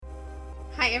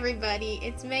Hi, everybody.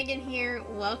 It's Megan here.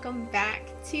 Welcome back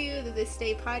to the This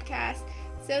Day podcast.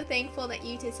 So thankful that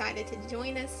you decided to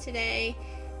join us today.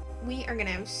 We are going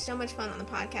to have so much fun on the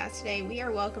podcast today. We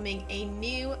are welcoming a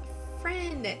new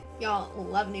friend. Y'all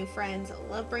love new friends,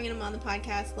 love bringing them on the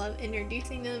podcast, love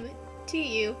introducing them to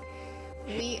you.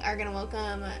 We are going to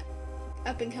welcome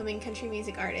up and coming country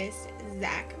music artist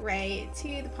Zach Ray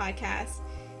to the podcast.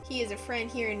 He is a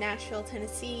friend here in Nashville,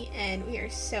 Tennessee, and we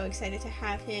are so excited to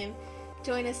have him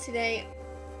join us today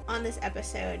on this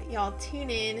episode. Y'all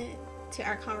tune in to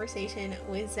our conversation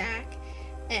with Zach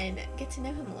and get to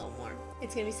know him a little more.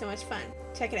 It's going to be so much fun.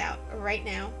 Check it out right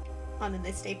now on the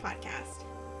This Day podcast.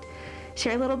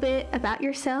 Share a little bit about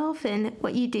yourself and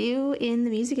what you do in the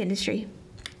music industry.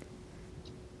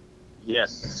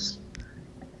 Yes.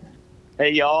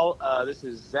 Hey, y'all. This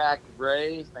is Zach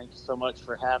Ray. Thank you so much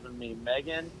for having me,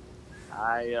 Megan.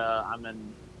 I'm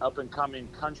an up-and-coming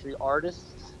country artist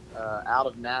out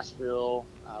of Nashville.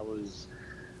 I was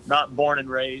not born and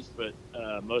raised, but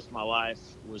most of my life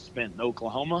was spent in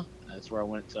Oklahoma. That's where I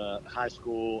went to high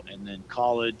school and then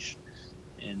college.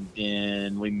 And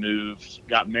then we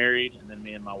got married, and then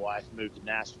me and my wife moved to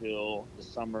Nashville the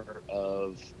summer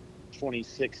of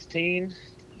 2016.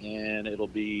 And it'll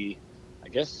be, I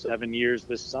guess, 7 years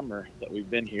this summer that we've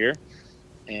been here.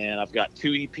 And I've got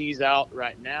 2 EPs out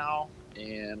right now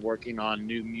and working on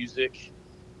new music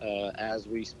as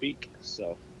we speak.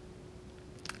 So.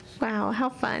 Wow, how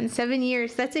fun. 7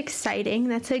 years. That's exciting.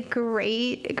 That's a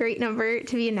great number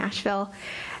to be in Nashville.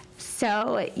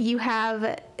 So you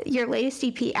have your latest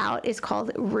EP out is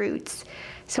called Roots.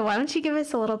 So why don't you give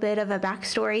us a little bit of a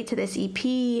backstory to this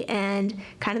EP and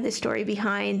kind of the story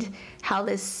behind how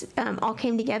this all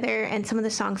came together and some of the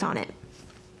songs on it?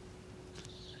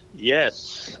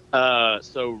 Yes.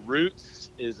 So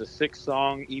Roots is a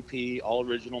 6-song EP, all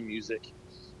original music.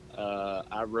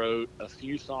 I wrote a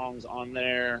few songs on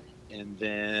there, and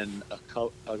then a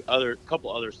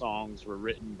couple other songs were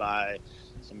written by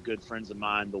some good friends of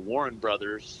mine, the Warren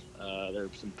Brothers. They're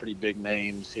some pretty big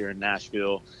names here in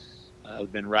Nashville.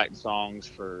 I've been writing songs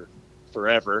for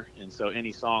forever, and so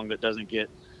any song that doesn't get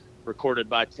recorded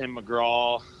by Tim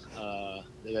McGraw,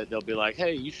 they'll be like,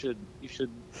 "Hey, you should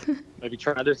maybe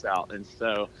try this out." And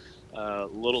so,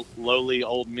 little lowly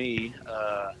old me,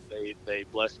 they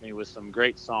blessed me with some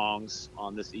great songs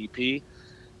on this EP,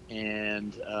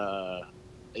 and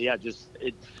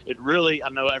it really, I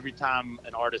know every time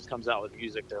an artist comes out with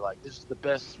music, they're like, "This is the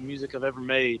best music I've ever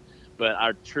made," but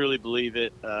I truly believe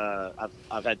it.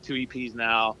 I've had 2 EPs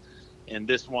now, and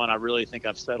this one I really think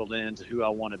I've settled into who I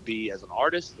want to be as an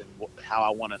artist and how I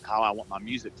want my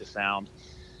music to sound.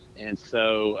 And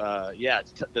so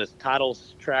the title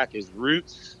track is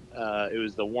Roots. It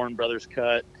was the Warren Brothers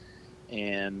cut,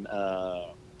 and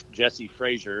Jesse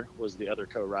Frazier was the other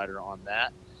co-writer on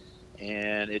that.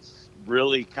 And it's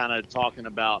really kind of talking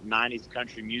about 90s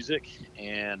country music.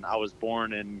 And I was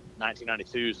born in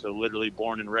 1992, so literally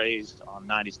born and raised on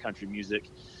 90s country music.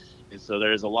 And so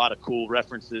there's a lot of cool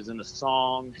references in the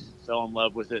song. Fell in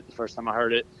love with it the first time I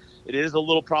heard it. It is a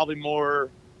little probably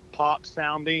more pop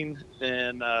sounding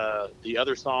than the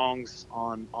other songs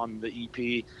on the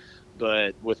EP.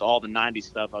 But with all the 90s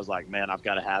stuff, I was like, man, I've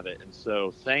got to have it. And so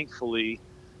thankfully,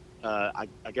 I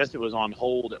guess it was on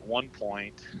hold at one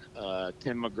point.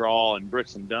 Tim McGraw and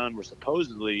Brooks and Dunn were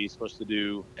supposed to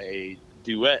do a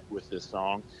duet with this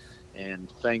song, and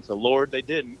thank the Lord they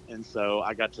didn't. And so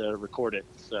I got to record it.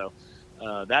 So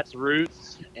that's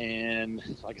Roots. And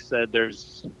like I said,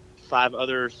 there's 5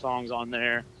 other songs on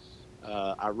there.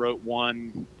 I wrote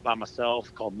one by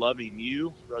myself called Loving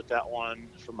You. Wrote that one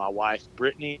for my wife,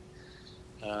 Brittany,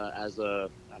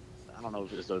 I don't know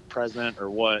if it was a present or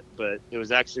what, but it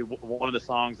was actually one of the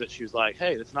songs that she was like,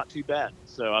 "Hey, that's not too bad."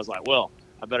 So I was like, well,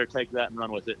 I better take that and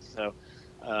run with it. So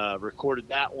recorded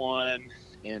that one,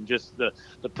 and just the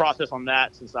process on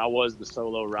that, since I was the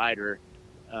solo writer,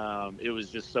 it was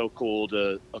just so cool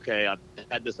I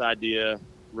had this idea,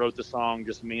 wrote the song,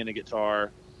 just me and a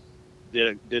guitar,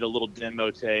 did a little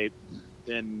demo tape.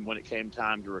 Then when it came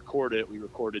time to record it, we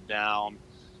recorded down.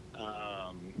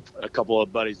 A couple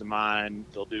of buddies of mine,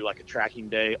 they'll do like a tracking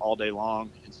day all day long.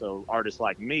 And so artists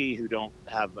like me who don't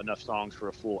have enough songs for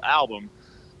a full album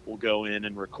will go in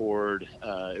and record.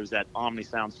 It was at Omni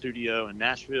Sound Studio in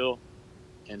Nashville.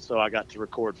 And so I got to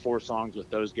record 4 songs with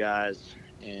those guys.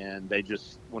 And they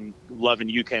just, when Loving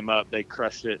You came up, they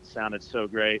crushed it. It sounded so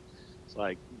great. It's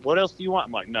like, what else do you want?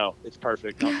 I'm like, no, it's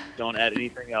perfect. Don't add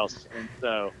anything else. And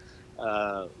so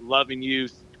Loving You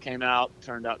came out,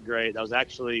 turned out great. That was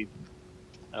actually,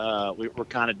 we were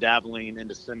kind of dabbling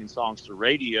into sending songs to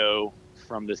radio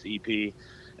from this EP,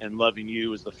 and Loving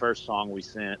You was the first song we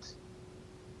sent.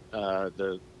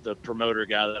 the promoter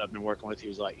guy that I've been working with, he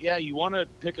was like, yeah, you want to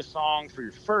pick a song for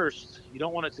your first. You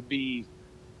don't want it to be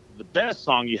the best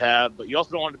song you have, but you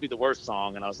also don't want it to be the worst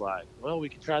song. And I was like, well, we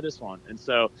could try this one. And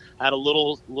so I had a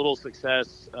little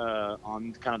success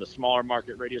on kind of the smaller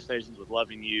market radio stations with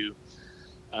Loving You,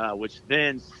 which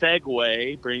then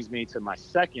brings me to my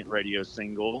second radio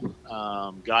single,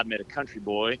 God Made a Country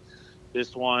Boy.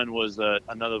 This one was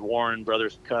another Warren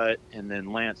Brothers cut, and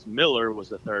then Lance Miller was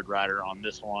the third writer on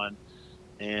this one.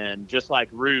 And just like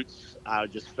Roots, I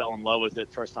just fell in love with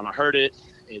it first time I heard it.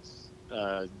 It's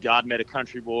God Made a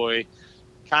Country Boy,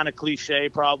 kind of cliche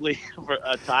probably for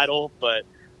a title, but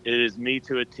it is me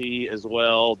to a T as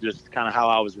well, just kind of how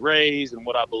I was raised and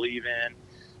what I believe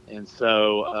in. And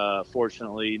so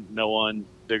fortunately, no one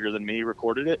bigger than me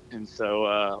recorded it, and so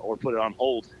or put it on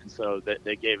hold. And so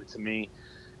they gave it to me.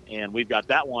 And we've got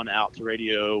that one out to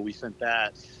radio. We sent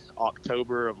that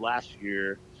October of last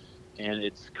year, and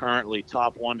it's currently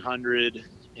top 100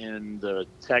 in the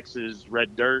Texas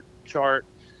Red Dirt chart,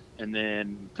 and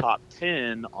then top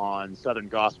 10 on Southern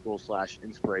Gospel /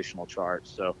 inspirational charts.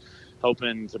 So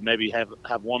hoping to maybe have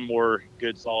one more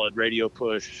good solid radio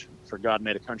push for God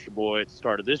Made a Country Boy at the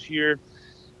start of this year.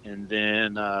 And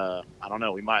then I don't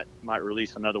know, we might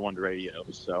release another one to radio.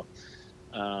 So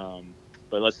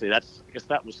but let's see, I guess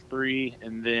that was 3.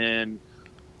 And then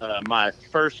my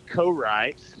first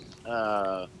co-write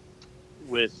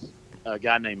with a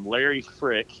guy named Larry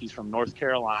Frick. He's from North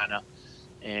Carolina,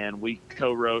 and we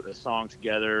co-wrote a song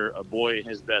together, "A Boy and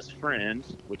His Best Friend,"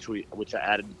 which I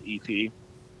added to the EP.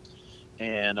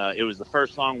 And it was the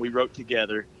first song we wrote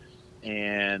together.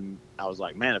 And I was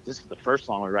like, man, if this is the first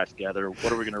song we write together,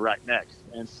 what are we going to write next?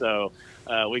 And so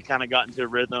we kind of got into a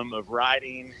rhythm of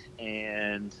writing,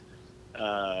 and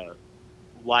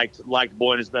liked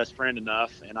Boy and His Best Friend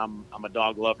enough, and I'm a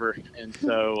dog lover, and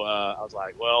so I was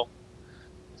like, well,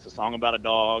 it's a song about a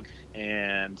dog,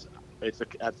 and that's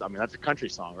a country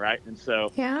song, right? And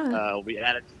so we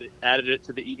added it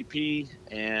to the EP,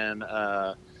 and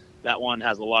that one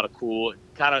has a lot of cool,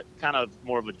 kind of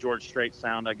more of a George Strait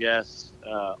sound, I guess.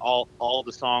 All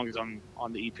the songs on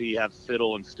the EP have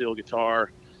fiddle and steel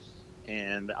guitar.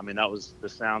 And I mean, that was the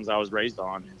sounds I was raised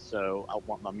on. And so I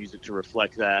want my music to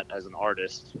reflect that as an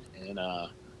artist. And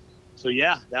so,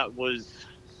 yeah,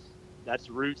 that's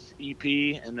Roots EP.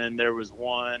 And then there was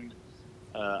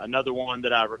another one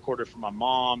that I recorded for my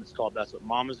mom. It's called That's What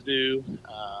Mamas Do. And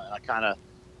I kind of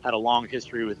had a long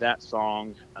history with that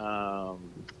song.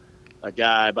 A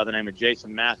guy by the name of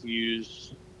Jason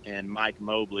Matthews and Mike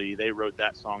Mobley, they wrote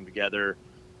that song together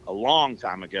a long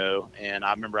time ago. And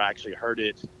I remember I actually heard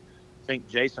it. I think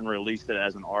Jason released it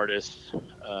as an artist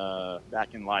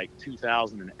back in like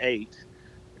 2008,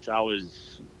 which I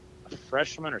was a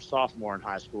freshman or sophomore in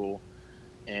high school,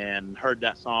 and heard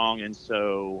that song. And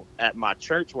so at my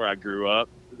church where I grew up,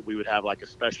 we would have like a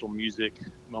special music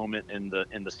moment in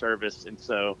the service. And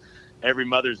so every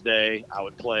Mother's Day I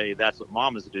would play That's What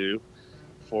Mamas Do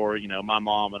for, my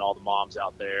mom and all the moms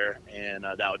out there. And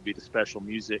that would be the special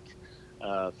music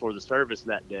for the service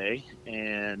that day.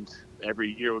 And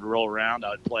every year would roll around, I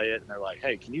would play it, and they're like,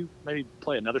 hey, can you maybe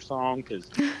play another song? Because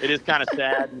it is kind of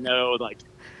sad, like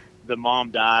the mom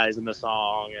dies in the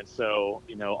song, and so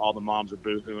all the moms are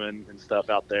boohooing and stuff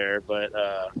out there. But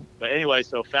anyway,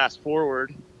 so fast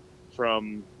forward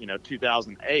from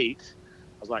 2008,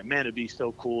 I was like, man, it'd be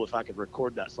so cool if I could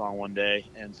record that song one day.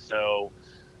 And so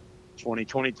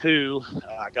 2022,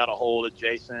 I got a hold of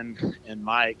Jason and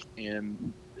Mike,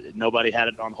 and nobody had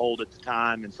it on hold at the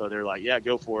time. And so they're like, yeah,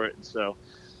 go for it. And so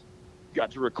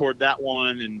got to record that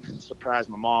one and surprise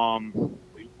my mom.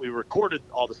 We recorded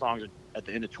all the songs at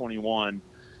the end of 2021.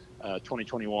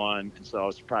 And so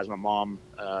I surprised my mom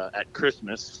at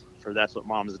Christmas for That's What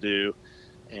Moms Do,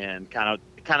 and kind of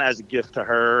as a gift to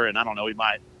her. And I don't know, we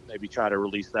might maybe try to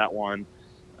release that one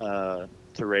to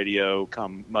radio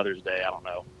come Mother's Day. I don't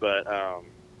know.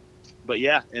 But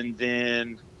yeah. And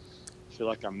then I feel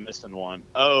like I'm missing one.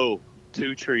 Oh,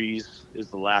 Two Trees is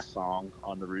the last song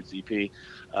on the Roots EP.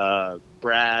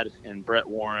 Brad and Brett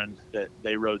Warren, that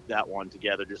they wrote that one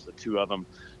together, just the two of them,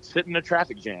 sitting in a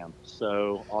traffic jam.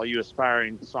 So all you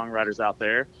aspiring songwriters out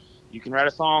there, you can write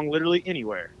a song literally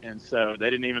anywhere. And so they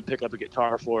didn't even pick up a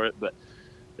guitar for it, but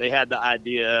they had the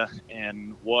idea,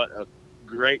 and what a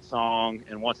great song.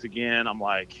 And once again, I'm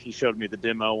like, he showed me the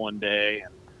demo one day,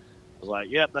 and I was like,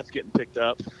 yep, that's getting picked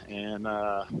up. And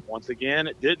once again,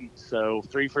 it didn't. So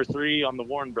 3 for 3 on the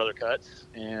Warren Brother cuts.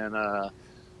 And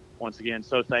once again,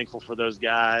 so thankful for those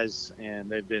guys, and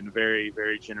they've been very,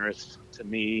 very generous to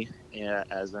me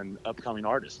as an upcoming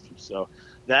artist. So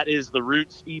that is the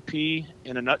Roots EP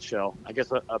in a nutshell. I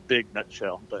guess a big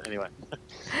nutshell, but anyway.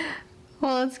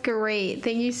 Well, it's great.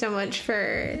 Thank you so much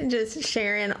for just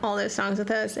sharing all those songs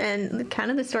with us and kind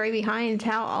of the story behind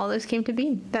how all those came to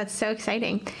be. That's so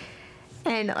exciting.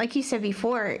 And like you said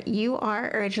before, you are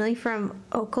originally from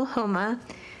Oklahoma,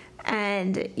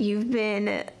 and you've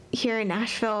been here in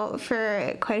Nashville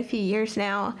for quite a few years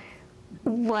now.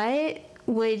 What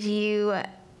would you,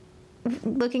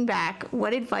 looking back,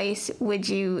 what advice would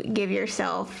you give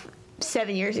yourself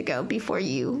 7 years ago before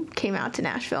you came out to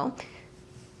Nashville?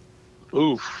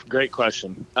 Oof, great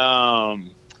question.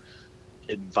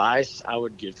 Advice I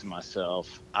would give to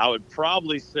myself, I would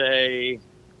probably say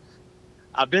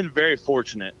I've been very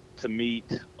fortunate to meet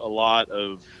a lot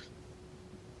of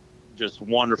just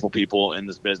wonderful people in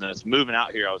this business. Moving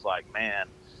out here, I was like, man,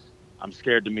 I'm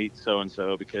scared to meet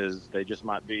so-and-so because they just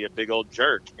might be a big old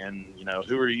jerk. And,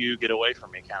 who are you? Get away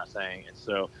from me kind of thing. And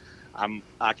so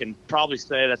I can probably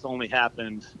say that's only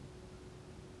happened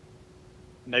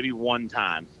maybe one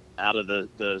time out of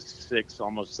the 6,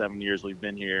 almost 7 years we've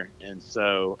been here. And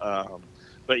so,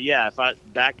 but yeah,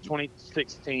 back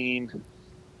 2016,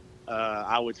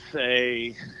 I would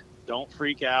say don't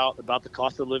freak out about the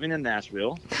cost of living in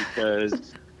Nashville,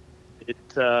 because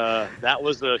that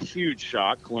was a huge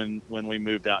shock when we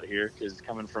moved out here, because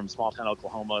coming from small town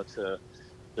Oklahoma to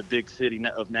the big city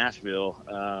of Nashville.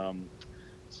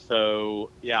 So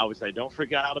yeah, I would say don't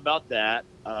freak out about that.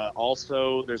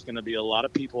 Also, there's going to be a lot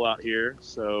of people out here,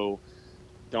 so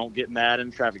don't get mad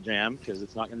in traffic jam, because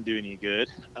it's not going to do any good.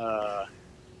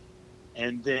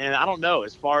 And then I don't know,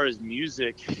 as far as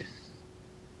music,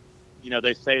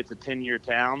 they say it's a 10-year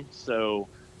town, so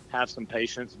have some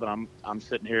patience. But I'm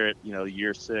sitting here at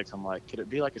year 6. I'm like, could it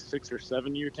be like a 6 or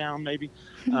 7 year town maybe?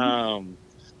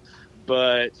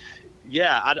 But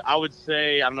yeah, I would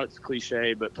say, I know it's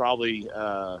cliche, but probably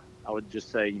I would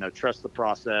just say trust the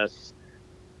process.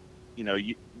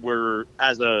 We're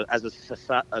as a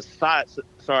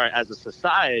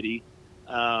society,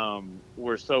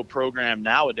 we're so programmed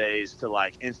nowadays to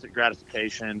like instant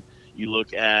gratification. You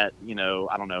look at,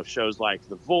 I don't know, shows like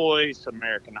The Voice,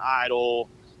 American Idol,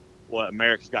 what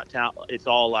America's Got Talent. It's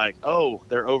all like, oh,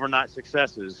 they're overnight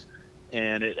successes.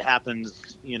 And it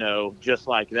happens, just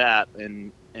like that.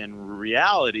 And in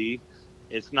reality,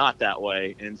 it's not that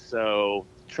way. And so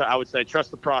I would say trust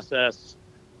the process,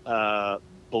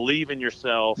 believe in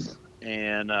yourself,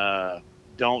 and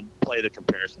don't play the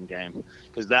comparison game,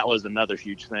 because that was another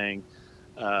huge thing.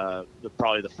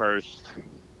 Probably the first,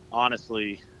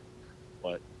 honestly,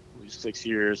 6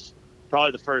 years,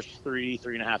 probably the first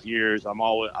 3.5 years, I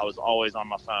was always on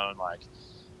my phone, like,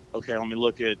 okay, let me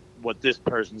look at what this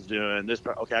person's doing.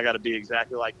 Okay, I got to be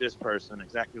exactly like this person,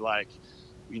 exactly like,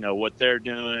 what they're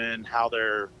doing, how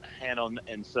they're handling.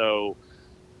 And so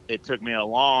it took me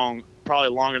probably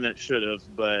longer than it should have,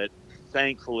 but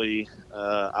thankfully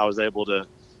I was able to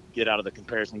get out of the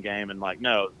comparison game and like,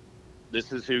 no,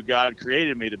 this is who God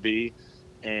created me to be,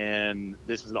 and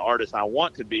this is the artist I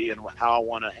want to be, and how I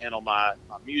want to handle my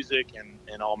music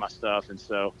and all my stuff. And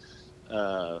so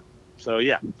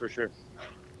yeah, for sure.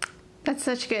 That's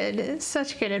such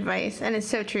good advice, and it's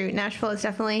so true. Nashville is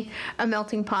definitely a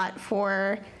melting pot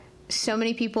for so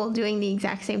many people doing the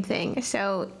exact same thing.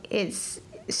 So it's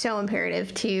so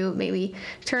imperative to maybe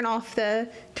turn off the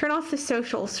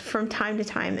socials from time to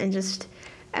time and just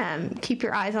keep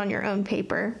your eyes on your own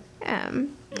paper. I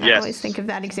always think of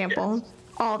that example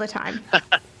all the time.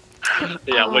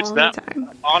 Yeah,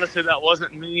 honestly, that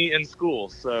wasn't me in school.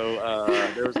 So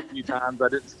there was a few times I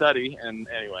didn't study, and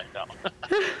anyway, no.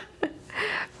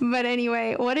 But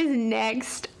anyway, what is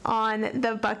next on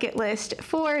the bucket list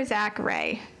for Zach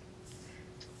Ray?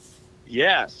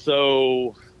 Yeah,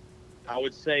 so I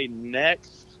would say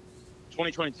next,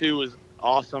 2022 was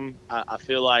awesome. I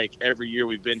feel like every year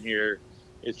we've been here,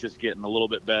 it's just getting a little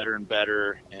bit better and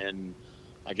better, and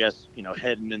I guess,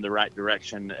 heading in the right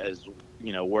direction as,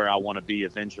 where I want to be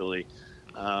eventually.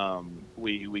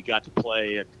 We got to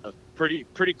play a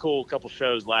pretty cool couple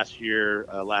shows last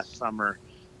summer.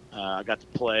 I got to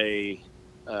play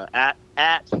at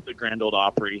the Grand Ole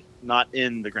Opry, not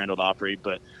in the Grand Ole Opry,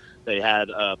 but they had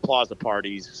plaza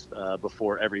parties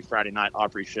before every Friday night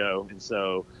Opry show. And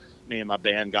so me and my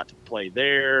band got to play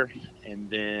there. And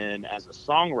then as a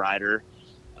songwriter,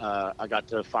 I got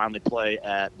to finally play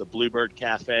at the Bluebird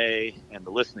Cafe and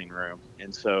the Listening Room.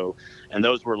 And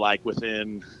those were like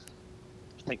within,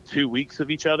 I think, 2 weeks of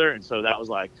each other. And so that was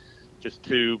like just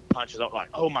two punches up, like,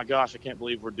 oh my gosh, I can't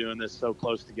believe we're doing this so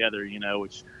close together,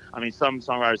 which, I mean, some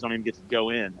songwriters don't even get to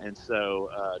go in. And so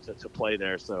to play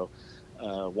there. So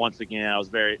once again, I was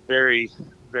very, very,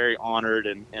 very honored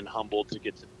and humbled to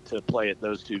get to play at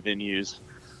those two venues.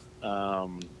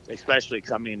 Especially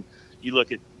because, I mean, you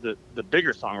look at the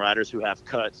bigger songwriters who have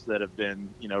cuts that have been,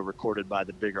 recorded by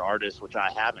the bigger artists, which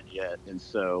I haven't yet. And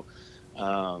so,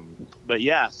 but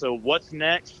yeah, so what's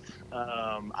next?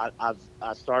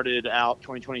 I started out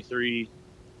 2023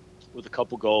 with a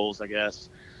couple goals, I guess.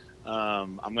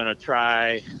 I'm going to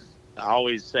try, I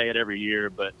always say it every year,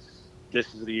 but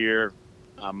this is the year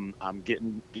I'm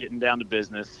getting down to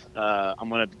business. I'm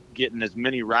going to get in as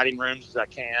many writing rooms as I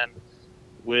can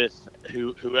with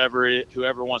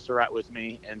whoever wants to write with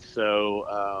me. And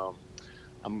so,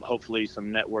 hopefully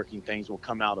some networking things will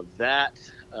come out of that,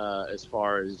 as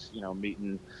far as,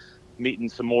 meeting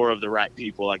some more of the right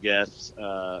people, I guess,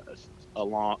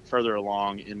 further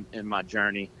along in my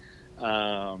journey.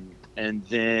 And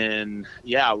then,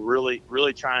 yeah, really,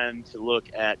 really trying to look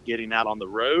at getting out on the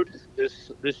road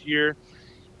this year.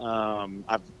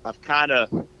 I've kind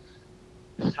of,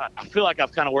 I feel like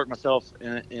I've kind of worked myself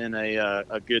in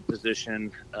a good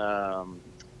position.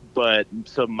 But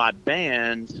so my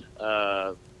band,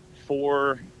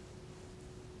 four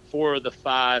of the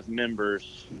 5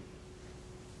 members,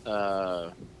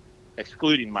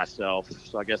 excluding myself,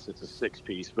 so I guess it's a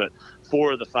 6-piece, but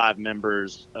 4 of the 5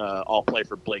 members all play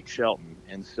for Blake Shelton.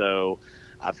 And so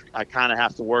I kind of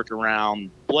have to work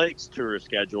around Blake's tour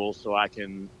schedule so I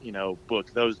can,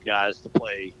 book those guys to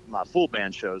play my full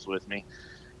band shows with me.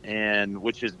 And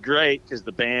which is great because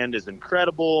the band is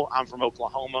incredible. I'm from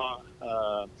Oklahoma.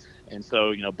 And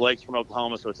so, Blake's from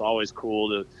Oklahoma, so it's always cool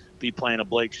to be playing a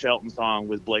Blake Shelton song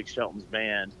with Blake Shelton's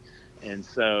band. And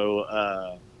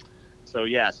so,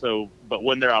 but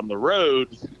when they're on the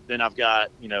road, then I've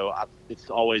got, it's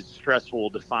always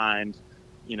stressful to find,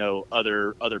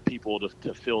 other people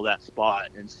to fill that spot.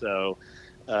 And so,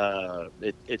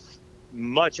 it's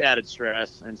much added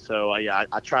stress. And so, I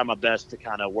try my best to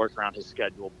kind of work around his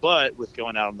schedule, but with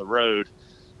going out on the road,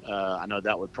 I know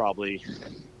that would probably,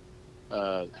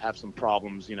 have some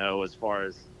problems, as far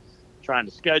as trying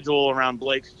to schedule around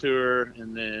Blake's tour.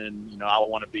 And then, I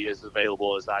want to be as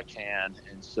available as I can.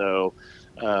 And so,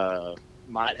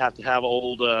 might have to have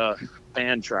old,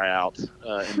 band tryout,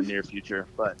 in the near future,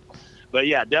 but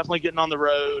yeah, definitely getting on the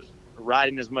road,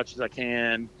 riding as much as I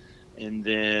can. And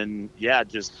then,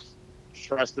 just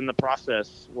trusting the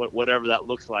process, whatever that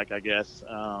looks like, I guess.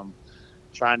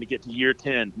 Trying to get to year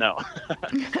 10. No.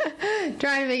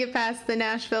 Trying to make it past the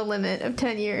Nashville limit of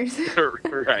 10 years.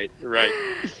 Right.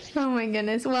 Oh my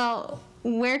goodness. Well,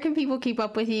 where can people keep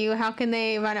up with you? How can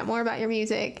they find out more about your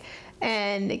music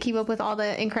and keep up with all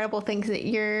the incredible things that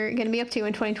you're going to be up to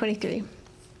in 2023?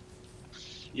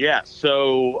 Yeah.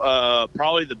 So,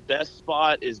 probably the best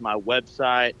spot is my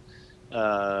website,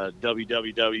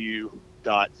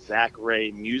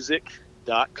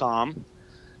 www.zachraymusic.com.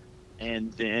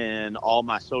 And then all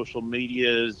my social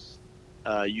medias,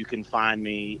 you can find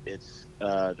me. It's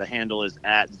the handle is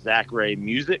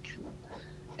 @ZachRayMusic,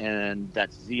 and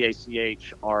that's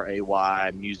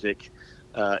ZACHRAY music.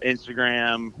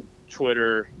 Instagram,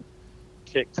 Twitter,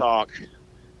 TikTok,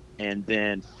 and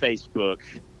then Facebook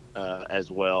as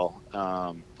well.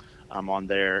 I'm on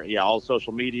there. Yeah, all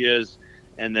social medias,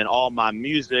 and then all my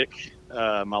music.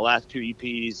 My last 2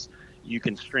 EPs. You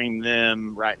can stream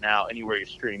them right now anywhere you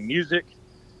stream music.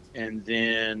 And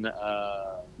then,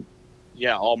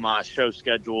 all my show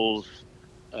schedules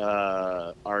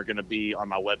are going to be on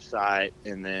my website,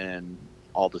 and then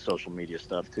all the social media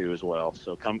stuff too as well.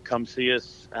 So come see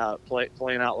us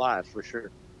playing out live for sure.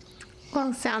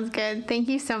 Well, sounds good. Thank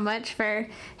you so much for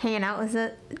hanging out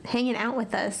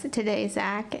with us today,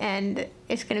 Zach. And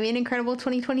it's going to be an incredible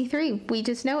 2023. We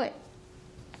just know it.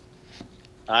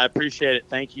 I appreciate it.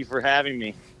 Thank you for having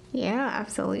me. Yeah,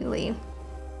 absolutely.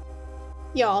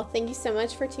 Y'all, thank you so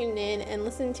much for tuning in and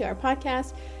listening to our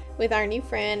podcast with our new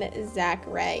friend, Zach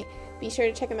Ray. Be sure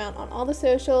to check him out on all the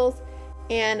socials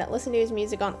and listen to his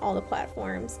music on all the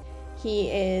platforms. He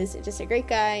is just a great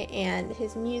guy, and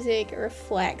his music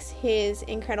reflects his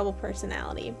incredible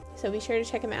personality. So be sure to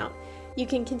check him out. You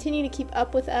can continue to keep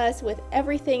up with us with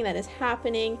everything that is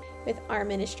happening with our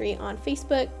ministry on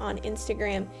Facebook, on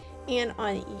Instagram, and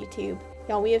on YouTube.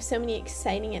 Y'all, we have so many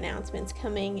exciting announcements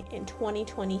coming in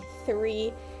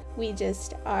 2023. We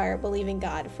just are believing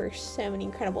God for so many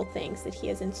incredible things that He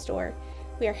has in store.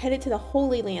 We are headed to the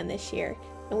Holy Land this year,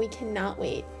 and we cannot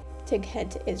wait to head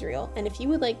to Israel. And if you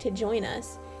would like to join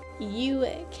us, you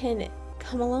can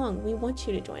come along. We want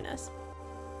you to join us.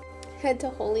 Head to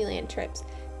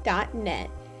holylandtrips.net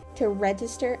to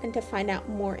register and to find out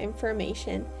more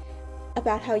information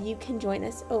about how you can join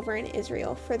us over in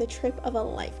Israel for the trip of a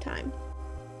lifetime.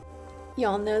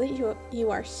 Y'all know that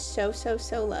you are so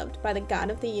loved by the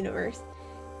God of the universe,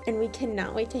 and we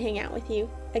cannot wait to hang out with you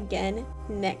again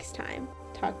next time.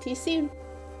 Talk to you soon.